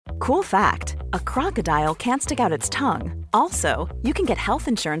Cool fact, a crocodile can't stick out its tongue. Also, you can get health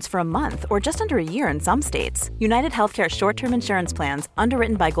insurance for a month or just under a year in some states. United Healthcare short-term insurance plans,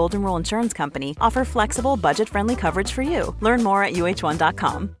 underwritten by Golden Rule Insurance Company, offer flexible, budget-friendly coverage for you. Learn more at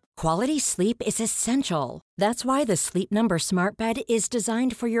uh1.com. Quality sleep is essential. That's why the Sleep Number Smart Bed is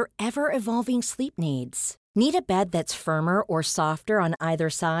designed for your ever-evolving sleep needs. Need a bed that's firmer or softer on either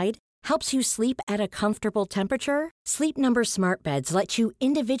side? Helps you sleep at a comfortable temperature? Sleep Number Smart Beds let you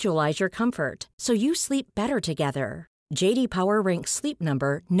individualize your comfort so you sleep better together. J.D. Power ranks Sleep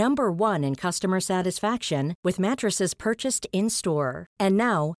Number number 1 in customer satisfaction with mattresses purchased in-store. And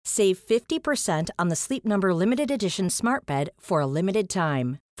now, save 50% on the Sleep Number Limited Edition Smart Bed for a limited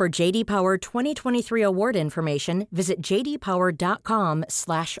time. For J.D. Power 2023 award information, visit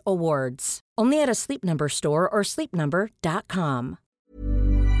jdpower.com/awards. Only at a Sleep Number store or sleepnumber.com.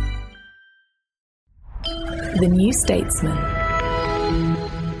 The New Statesman.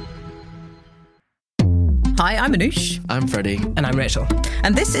 Hi, I'm Anoosh. I'm Freddie. And I'm Rachel.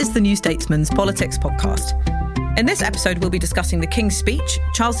 And this is the New Statesman's Politics Podcast. In this episode, we'll be discussing the King's speech,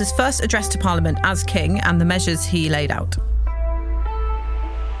 Charles's first address to Parliament as King, and the measures he laid out.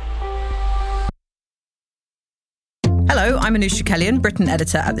 Hello, I'm Anoosh Chakelian, Britain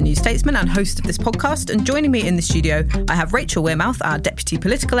editor at The New Statesman and host of this podcast. And joining me in the studio, I have Rachel Wearmouth, our deputy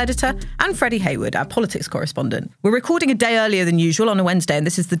political editor, and Freddie Hayward, our politics correspondent. We're recording a day earlier than usual on a Wednesday, and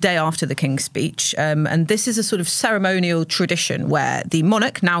this is the day after the King's speech. And this is a sort of ceremonial tradition where the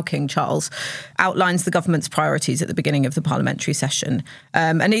monarch, now King Charles, outlines the government's priorities at the beginning of the parliamentary session.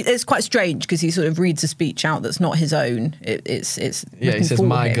 And it's quite strange because he sort of reads a speech out that's not his own. He says,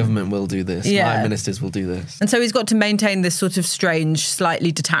 my government will do this. Yeah. My ministers will do this. And so he's got to maintain this sort of strange,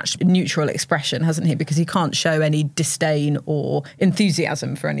 slightly detached, neutral expression, hasn't he? Because he can't show any disdain or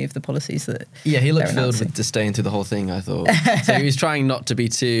enthusiasm for any of the policies that he looked filled with disdain through the whole thing, I thought. So he was trying not to be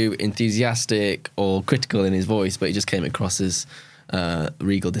too enthusiastic or critical in his voice, but he just came across as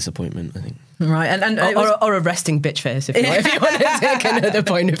regal disappointment, I think. Right, or a resting bitch face, if you want to take another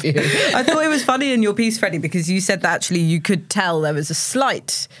point of view. I thought it was funny in your piece, Freddie, because you said that actually you could tell there was a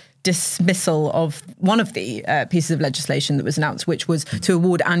slight dismissal of one of the pieces of legislation that was announced, which was to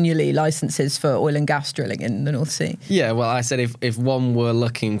award annually licences for oil and gas drilling in the North Sea. Yeah, well, I said if one were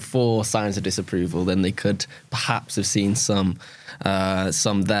looking for signs of disapproval, then they could perhaps have seen some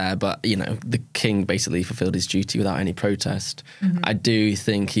there. But, the King basically fulfilled his duty without any protest. Mm-hmm. I do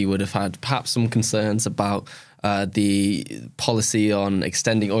think he would have had perhaps some concerns about the policy on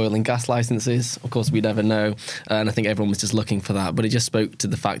extending oil and gas licences. Of course, we never know. And I think everyone was just looking for that. But it just spoke to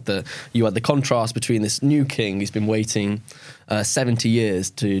the fact that you had the contrast between this new king who's been waiting 70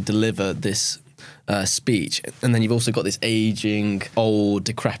 years to deliver this speech, and then you've also got this ageing, old,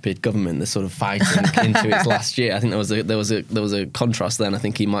 decrepit government that's sort of fighting into its last year. I think there was a contrast there, and I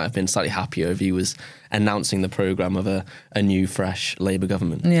think he might have been slightly happier if he was announcing the programme of a new, fresh Labour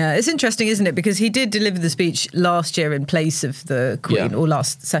government. Yeah, it's interesting, isn't it? Because he did deliver the speech last year in place of the Queen, or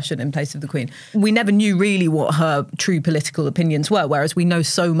last session in place of the Queen. We never knew really what her true political opinions were, whereas we know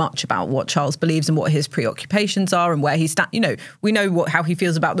so much about what Charles believes and what his preoccupations are and where he stands. We know how he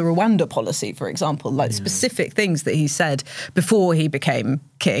feels about the Rwanda policy, for example, specific things that he said before he became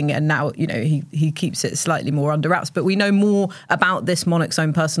king, and now, he keeps it slightly more under wraps. But we know more about this monarch's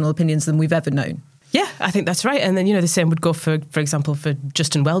own personal opinions than we've ever known. Yeah, I think that's right. And then, the same would go for example, for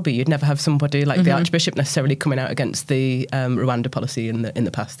Justin Welby. You'd never have somebody like the Archbishop necessarily coming out against the Rwanda policy in the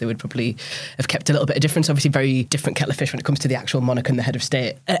past. They would probably have kept a little bit of difference. Obviously, very different kettle of fish when it comes to the actual monarch and the head of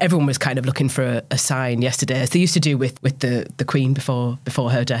state. Everyone was kind of looking for a sign yesterday, as they used to do with the Queen before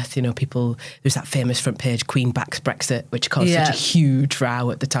her death. People, there's that famous front page, Queen backs Brexit, which caused such a huge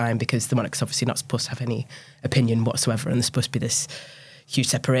row at the time because the monarch's obviously not supposed to have any opinion whatsoever, and there's supposed to be this huge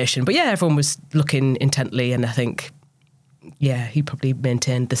separation. But everyone was looking intently, and I think, he probably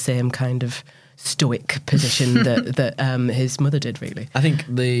maintained the same kind of stoic position that his mother did, really. I think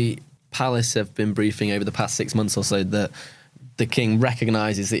the palace have been briefing over the past 6 months or so that the king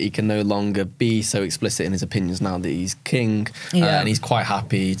recognises that he can no longer be so explicit in his opinions now that he's king, and he's quite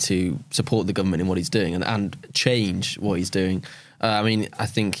happy to support the government in what he's doing and change what he's doing. I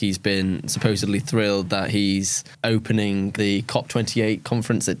think he's been supposedly thrilled that he's opening the COP28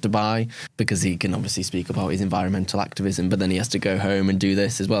 conference at Dubai because he can obviously speak about his environmental activism, but then he has to go home and do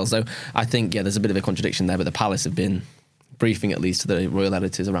this as well. So I think, there's a bit of a contradiction there, but the palace have been briefing, at least to the royal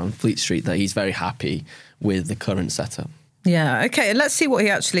editors around Fleet Street, that he's very happy with the current setup. Yeah, OK, and let's see what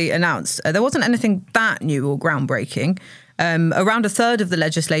he actually announced. There wasn't anything that new or groundbreaking. Around a third of the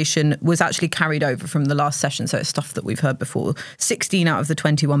legislation was actually carried over from the last session, so it's stuff that we've heard before. 16 out of the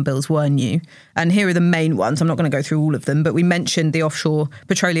 21 bills were new. And here are the main ones. I'm not going to go through all of them, but we mentioned the offshore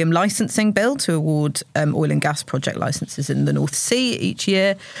petroleum licensing bill to award oil and gas project licenses in the North Sea each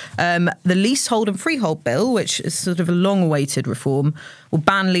year. The leasehold and freehold bill, which is sort of a long-awaited reform, will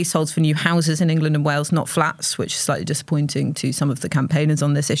ban leaseholds for new houses in England and Wales, not flats, which is slightly disappointing to some of the campaigners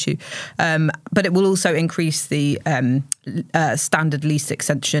on this issue. But it will also increase the standard lease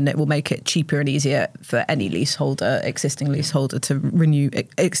extension. It will make it cheaper and easier for any existing leaseholder to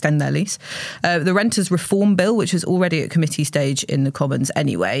extend their lease. The Renters Reform Bill, which is already at committee stage in the Commons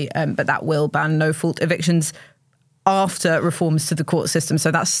anyway, but that will ban no-fault evictions after reforms to the court system,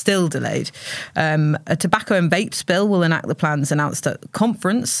 so that's still delayed. A tobacco and vapes bill will enact the plans announced at the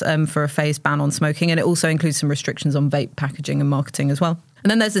conference for a phased ban on smoking, and it also includes some restrictions on vape packaging and marketing as well. And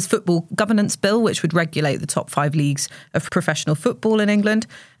then there's this football governance bill, which would regulate the top 5 leagues of professional football in England.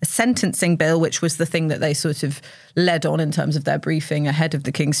 A sentencing bill, which was the thing that they sort of led on in terms of their briefing ahead of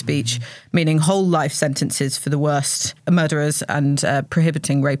the King's speech, meaning whole life sentences for the worst murderers and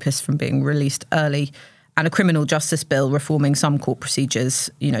prohibiting rapists from being released early. And a criminal justice bill reforming some court procedures,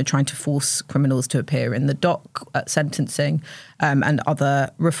 trying to force criminals to appear in the dock at sentencing, and other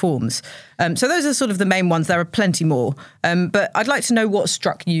reforms. So those are sort of the main ones. There are plenty more. But I'd like to know what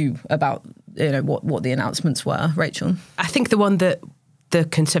struck you about, what the announcements were, Rachel. I think the one that the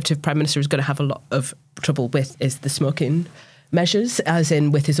Conservative Prime Minister is going to have a lot of trouble with is the smoking measures, as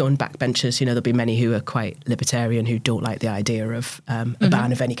in with his own backbenchers. There'll be many who are quite libertarian, who don't like the idea of a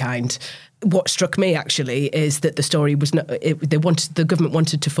ban of any kind. What struck me actually is that the story was not. The government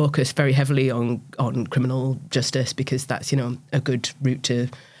wanted to focus very heavily on criminal justice because that's a good route to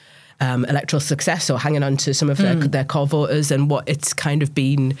electoral success, or hanging on to some of their core voters. And what it's kind of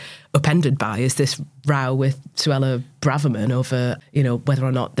been upended by is this row with Suella Braverman over whether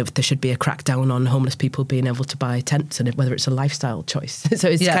or not there should be a crackdown on homeless people being able to buy tents, and whether it's a lifestyle choice. So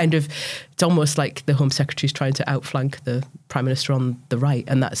it's it's almost like the Home Secretary's trying to outflank the Prime Minister on the right,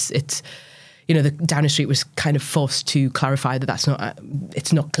 and it's. The Downing Street was kind of forced to clarify that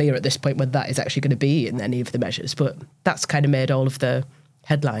it's not clear at this point whether that is actually going to be in any of the measures, but that's kind of made all of the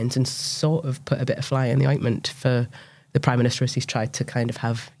headlines and sort of put a bit of fly in the ointment for the Prime Minister as he's tried to kind of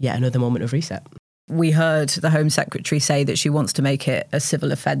have yet another moment of reset. We heard the Home Secretary say that she wants to make it a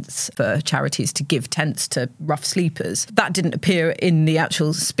civil offence for charities to give tents to rough sleepers. That didn't appear in the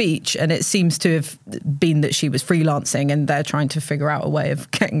actual speech, and it seems to have been that she was freelancing and they're trying to figure out a way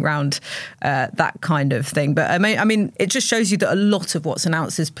of getting around that kind of thing. But I mean, it just shows you that a lot of what's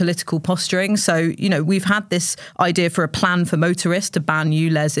announced is political posturing. So, we've had this idea for a plan for motorists to ban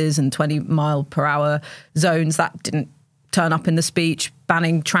ULEZs and 20-mile-per-hour zones. That didn't turn up in the speech.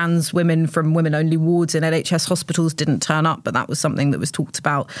 Banning trans women from women-only wards in NHS hospitals didn't turn up, but that was something that was talked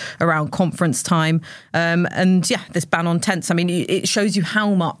about around conference time. This ban on tents, I mean, it shows you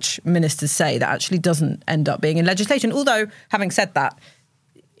how much ministers say that actually doesn't end up being in legislation. Although, having said that,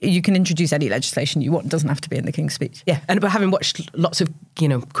 you can introduce any legislation you want. It doesn't have to be in the King's speech. Yeah, and having watched lots of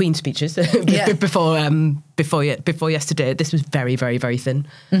Queen speeches before yesterday, this was very, very, very thin.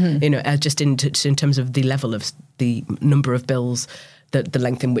 Just in terms of the level of the number of bills, the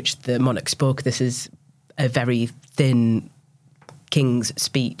length in which the monarch spoke. This is a very thin King's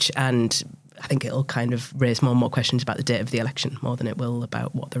speech, and I think it'll kind of raise more and more questions about the date of the election more than it will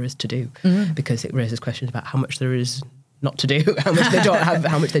about what there is to do, because it raises questions about how much there is not to do, how much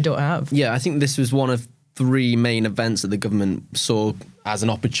they don't have. Yeah, I think this was one of 3 main events that the government saw as an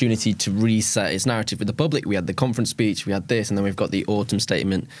opportunity to reset its narrative with the public. We had the conference speech, we had this, and then we've got the autumn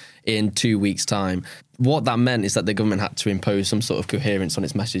statement in 2 weeks' time. What that meant is that the government had to impose some sort of coherence on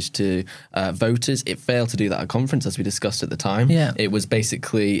its message to voters. It failed to do that at conference, as we discussed at the time. Yeah. It was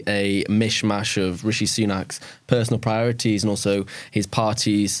basically a mishmash of Rishi Sunak's personal priorities and also his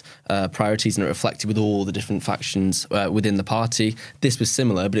party's priorities, and it reflected with all the different factions within the party. This was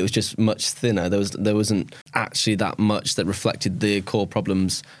similar, but it was just much thinner. There wasn't actually that much that reflected the core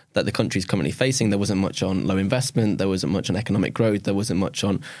problems that the country is currently facing. There wasn't much on low investment. There wasn't much on economic growth. There wasn't much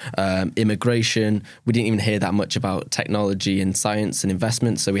on immigration. We didn't even hear that much about technology and science and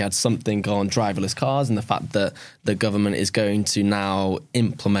investment. So we had something on driverless cars and the fact that the government is going to now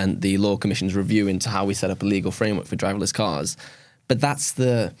implement the Law Commission's review into how we set up a legal framework for driverless cars. But that's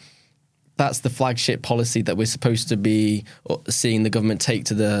the flagship policy that we're supposed to be seeing the government take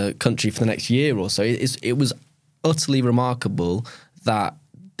to the country for the next year or so. It was utterly remarkable that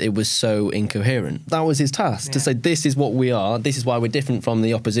it was so incoherent. That was his task, to say, this is what we are, this is why we're different from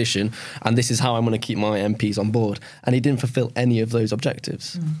the opposition, and this is how I'm going to keep my MPs on board. And he didn't fulfil any of those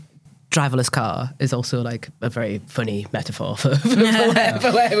objectives. driverless car is also like a very funny metaphor for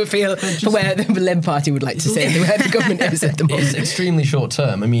where we feel, for where the Labour Party would like to say where the government is at the moment. It's extremely short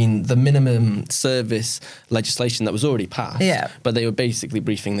term. I mean, the minimum service legislation that was already passed, but they were basically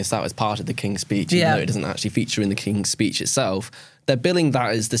briefing this out as part of the King's speech, even though it doesn't actually feature in the King's speech itself. They're billing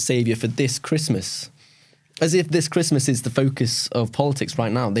that as the saviour for this Christmas. As if this Christmas is the focus of politics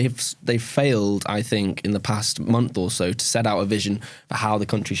right now. They've failed, I think, in the past month or so to set out a vision for how the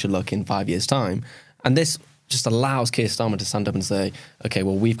country should look in 5 years' time. And this just allows Keir Starmer to stand up and say, OK,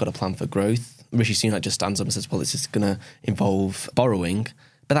 well, we've got a plan for growth. Rishi Sunak just stands up and says, well, it's just going to involve borrowing.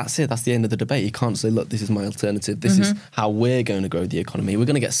 But that's it. That's the end of the debate. You can't say, look, this is my alternative. This is how we're going to grow the economy. We're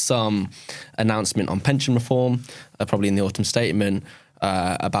going to get some announcement on pension reform, probably in the autumn statement,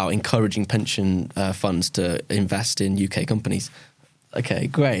 about encouraging pension funds to invest in UK companies. Okay,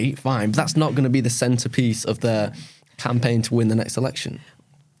 great, fine. But that's not going to be the centrepiece of their campaign to win the next election.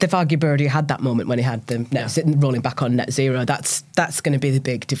 They've arguably already had that moment when he had the rolling back on net zero. That's going to be the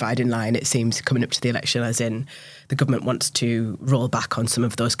big dividing line, it seems, coming up to the election, as in the government wants to roll back on some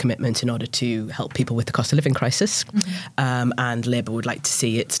of those commitments in order to help people with the cost of living crisis. And Labour would like to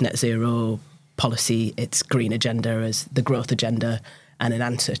see its net zero policy, its green agenda as the growth agenda, and an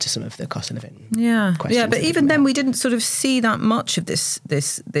answer to some of the cost of living questions. Yeah, but even then we didn't sort of see that much of this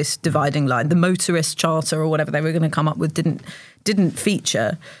dividing line. The motorist charter or whatever they were going to come up with didn't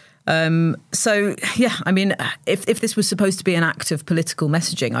feature. So, yeah, I mean, if this was supposed to be an act of political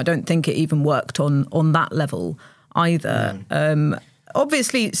messaging, I don't think it even worked on that level either.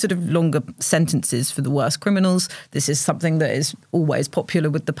 Obviously, sort of longer sentences for the worst criminals. This is something that is always popular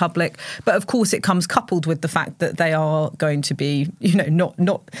with the public. But of course, it comes coupled with the fact that they are going to be,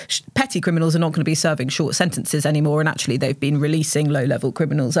 not petty criminals are not going to be serving short sentences anymore. And actually, they've been releasing low-level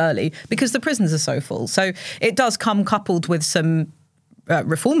criminals early because the prisons are so full. So it does come coupled with some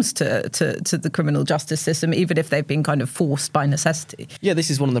reforms to the criminal justice system, even if they've been kind of forced by necessity. Yeah, this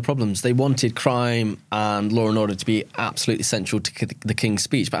is one of the problems. They wanted crime and law and order to be absolutely central to the King's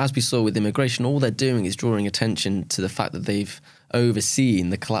speech. But as we saw with immigration, all they're doing is drawing attention to the fact that they've overseen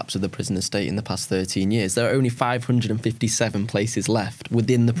the collapse of the prison estate in the past 13 years. There are only 557 places left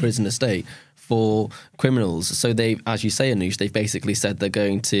within the prison estate for criminals. So they, as you say, Anoush, they've basically said they're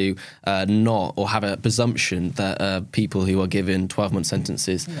going to not, or have a presumption that people who are given 12-month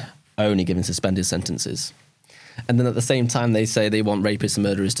sentences are only given suspended sentences. And then at the same time, they say they want rapists and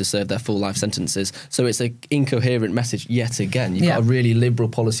murderers to serve their full life sentences. So it's an incoherent message yet again. You've got a really liberal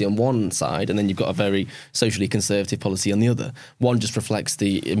policy on one side, and then you've got a very socially conservative policy on the other. One just reflects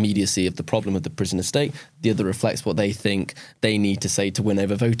the immediacy of the problem of the prison estate. The other reflects what they think they need to say to win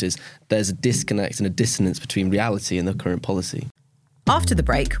over voters. There's a disconnect and a dissonance between reality and the current policy. After the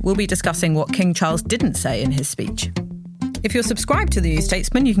break, we'll be discussing what King Charles didn't say in his speech. If you're subscribed to The New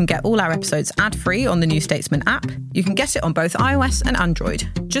Statesman, you can get all our episodes ad-free on the New Statesman app. You can get it on both iOS and Android.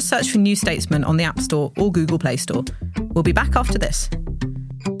 Just search for New Statesman on the App Store or Google Play Store. We'll be back after this.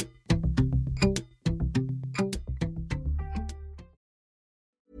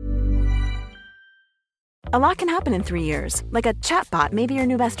 A lot can happen in 3 years, like a chatbot may be your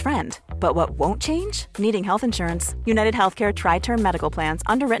new best friend. But what won't change? Needing health insurance. United Healthcare Tri-Term Medical Plans,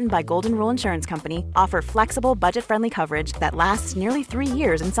 underwritten by Golden Rule Insurance Company, offer flexible, budget-friendly coverage that lasts nearly 3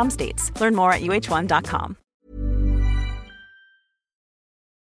 years in some states. Learn more at uh1.com.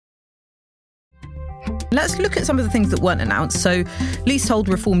 Let's look at some of the things that weren't announced. So leasehold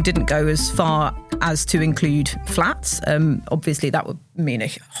reform didn't go as far as to include flats. Obviously, that would mean a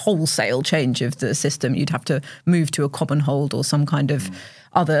wholesale change of the system. You'd have to move to a common hold or some kind of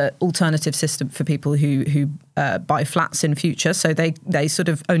other alternative system for people who buy flats in future. So they sort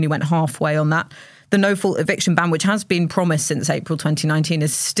of only went halfway on that. The no-fault eviction ban, which has been promised since April 2019,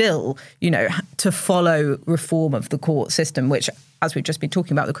 is still, to follow reform of the court system, which, as we've just been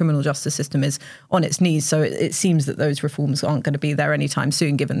talking about, the criminal justice system is on its knees. So it seems that those reforms aren't going to be there anytime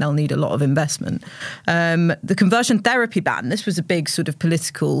soon, given they'll need a lot of investment. The conversion therapy ban, this was a big sort of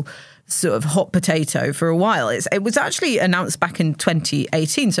political sort of hot potato for a while. It was actually announced back in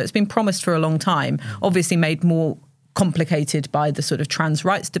 2018, so it's been promised for a long time, obviously made more complicated by the sort of trans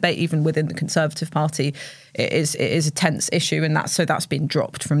rights debate, even within the Conservative Party. It is a tense issue, and that's been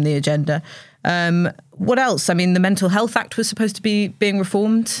dropped from the agenda. What else? I mean, the Mental Health Act was supposed to be being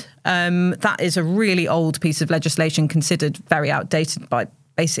reformed. That is a really old piece of legislation, considered very outdated by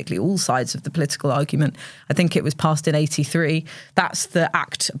basically all sides of the political argument. I think it was passed in 1983. That's the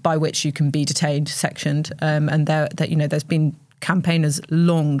act by which you can be detained, sectioned, and there's been campaigners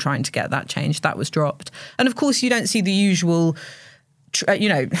long trying to get that changed. That was dropped. And of course, you don't see the usual,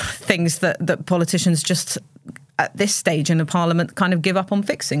 things that politicians just at this stage in a parliament kind of give up on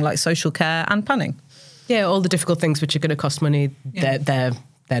fixing, like social care and planning? Yeah, all the difficult things which are going to cost money, they're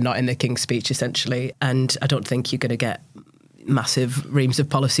not in the King's speech, essentially. And I don't think you're going to get massive reams of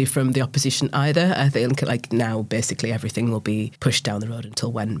policy from the opposition either. I think like now basically everything will be pushed down the road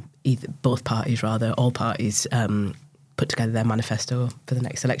until when all parties put together their manifesto for the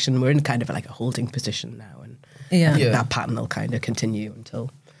next election. We're in kind of like a holding position now, and I think that pattern will kind of continue until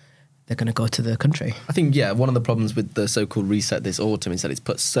they're going to go to the country. I think, one of the problems with the so-called reset this autumn is that it's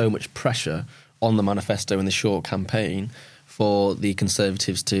put so much pressure on the manifesto in the short campaign for the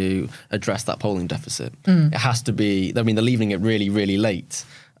Conservatives to address that polling deficit. It has to be, they're leaving it really, really late.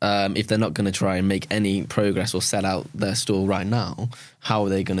 If they're not going to try and make any progress or set out their stall right now, how are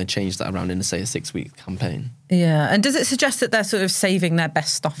they going to change that around in, say, a 6-week campaign? Yeah. And does it suggest that they're sort of saving their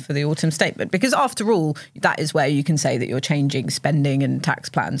best stuff for the autumn statement? Because after all, that is where you can say that you're changing spending and tax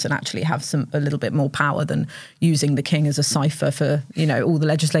plans and actually have a little bit more power than using the King as a cipher for, all the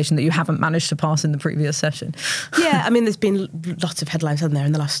legislation that you haven't managed to pass in the previous session. Yeah, there's been lots of headlines on there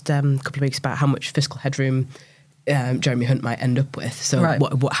in the last couple of weeks about how much fiscal headroom Jeremy Hunt might end up with. So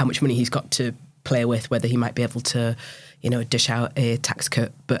how much money he's got to play with, whether he might be able to, dish out a tax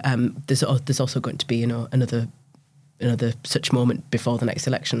cut. But there's also going to be, another such moment before the next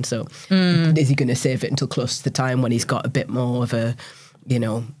election. So is he going to save it until close to the time when he's got a bit more of a,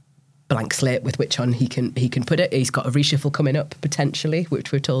 blank slate with which on he can put it? He's got a reshuffle coming up potentially,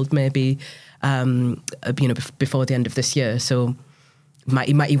 which we're told maybe, before the end of this year. So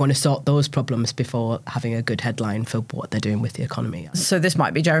might he want to sort those problems before having a good headline for what they're doing with the economy? So this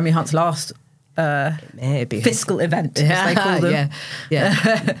might be Jeremy Hunt's last maybe fiscal event, as they call them.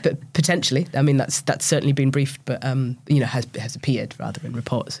 Yeah. But potentially. That's certainly been briefed, but has appeared rather in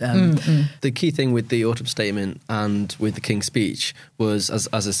reports. The key thing with the autumn statement and with the King's speech was, as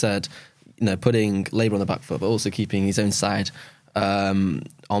I said, putting Labour on the back foot, but also keeping his own side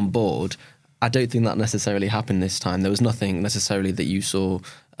on board. I don't think that necessarily happened this time. There was nothing necessarily that you saw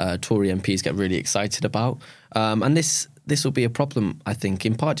Tory MPs get really excited about. And this will be a problem, I think,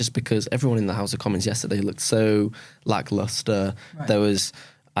 in part just because everyone in the House of Commons yesterday looked so lacklustre. Right. There was,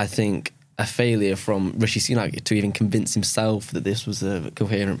 I think, a failure from Rishi Sunak to even convince himself that this was a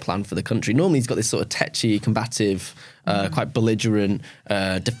coherent plan for the country. Normally he's got this sort of tetchy, combative, quite belligerent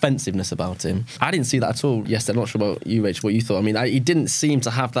defensiveness about him. I didn't see that at all yesterday. I'm not sure about you, Rach, what you thought. He didn't seem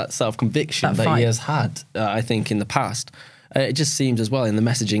to have that self-conviction that he has had, I think, in the past. It just seems as well in the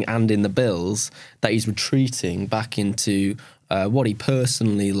messaging and in the bills that he's retreating back into what he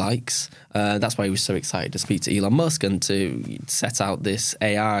personally likes. That's why he was so excited to speak to Elon Musk and to set out this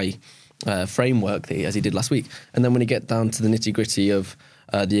AI framework as he did last week. And then when you get down to the nitty-gritty of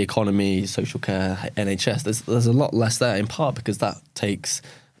the economy, social care, NHS, there's a lot less there, in part because that takes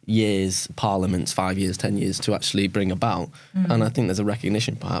years, parliaments, 5 years, 10 years to actually bring about. And I think there's a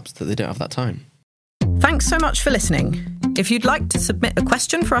recognition perhaps that they don't have that time. Thanks so much for listening. If you'd like to submit a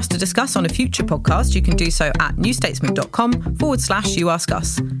question for us to discuss on a future podcast, you can do so at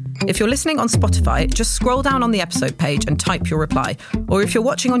newstatesman.com/youaskus. If you're listening on Spotify, just scroll down on the episode page and type your reply. Or if you're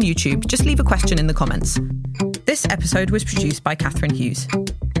watching on YouTube, just leave a question in the comments. This episode was produced by Catherine Hughes.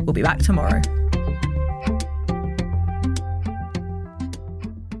 We'll be back tomorrow.